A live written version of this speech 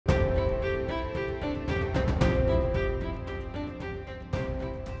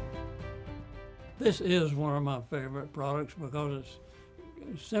This is one of my favorite products because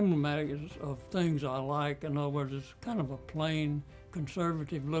it's emblematic of things I like. In other words, it's kind of a plain,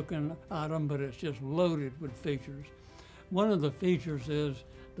 conservative looking item, but it's just loaded with features. One of the features is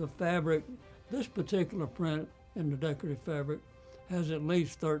the fabric. This particular print in the decorative fabric has at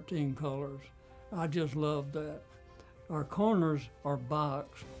least 13 colors. I just love that. Our corners are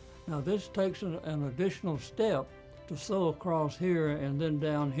boxed. Now this takes an additional step to sew across here and then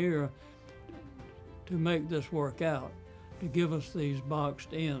down here to make this work out, to give us these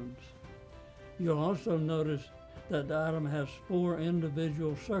boxed ends. You'll also notice that the item has 4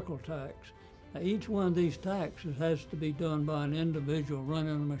 individual circle tacks. Now each one of these tacks has to be done by an individual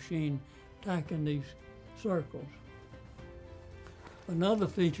running a machine tacking these circles. Another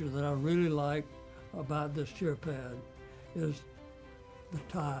feature that I really like about this chair pad is the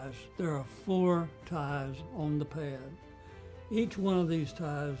ties. There are 4 ties on the pad. Each one of these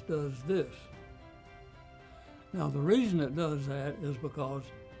ties does this. Now the reason it does that is because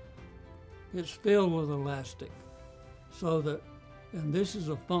it's filled with elastic, so that, and this is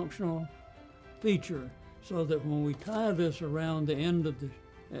a functional feature, so that when we tie this around the end of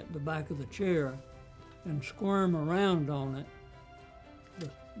at the back of the chair and squirm around on it,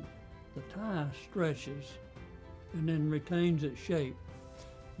 the tie stretches and then retains its shape.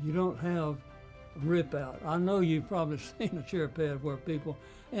 You don't have a rip out. I know you've probably seen a chair pad where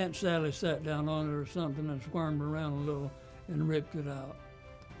Aunt Sally sat down on it or something and squirmed around a little and ripped it out.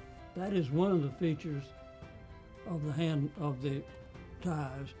 That is one of the features of the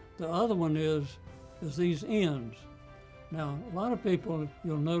ties. The other one is these ends. Now, a lot of people,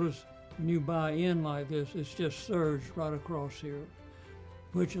 you'll notice when you buy in like this, it's just serged right across here,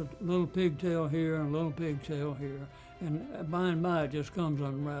 which a little pigtail here and a little pigtail here, and by and by it just comes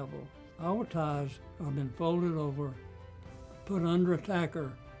unraveled. Our ties have been folded over, put under a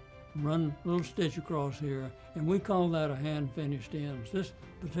tacker, run a little stitch across here, and we call that a hand-finished ends. This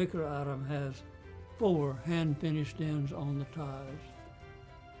particular item has 4 hand-finished ends on the ties.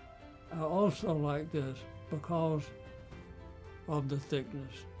 I also like this because of the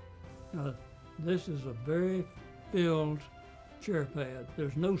thickness. Now, this is a very filled chair pad.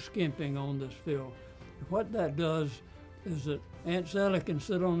 There's no skimping on this fill. What that does is that Aunt Sally can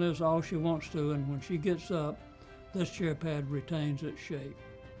sit on this all she wants to, and when she gets up, this chair pad retains its shape.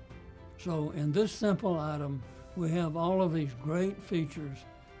 So in this simple item, we have all of these great features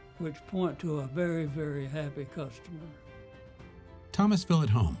which point to a very, very happy customer. Thomasville at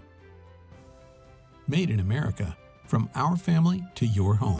Home. Made in America, from our family to your home.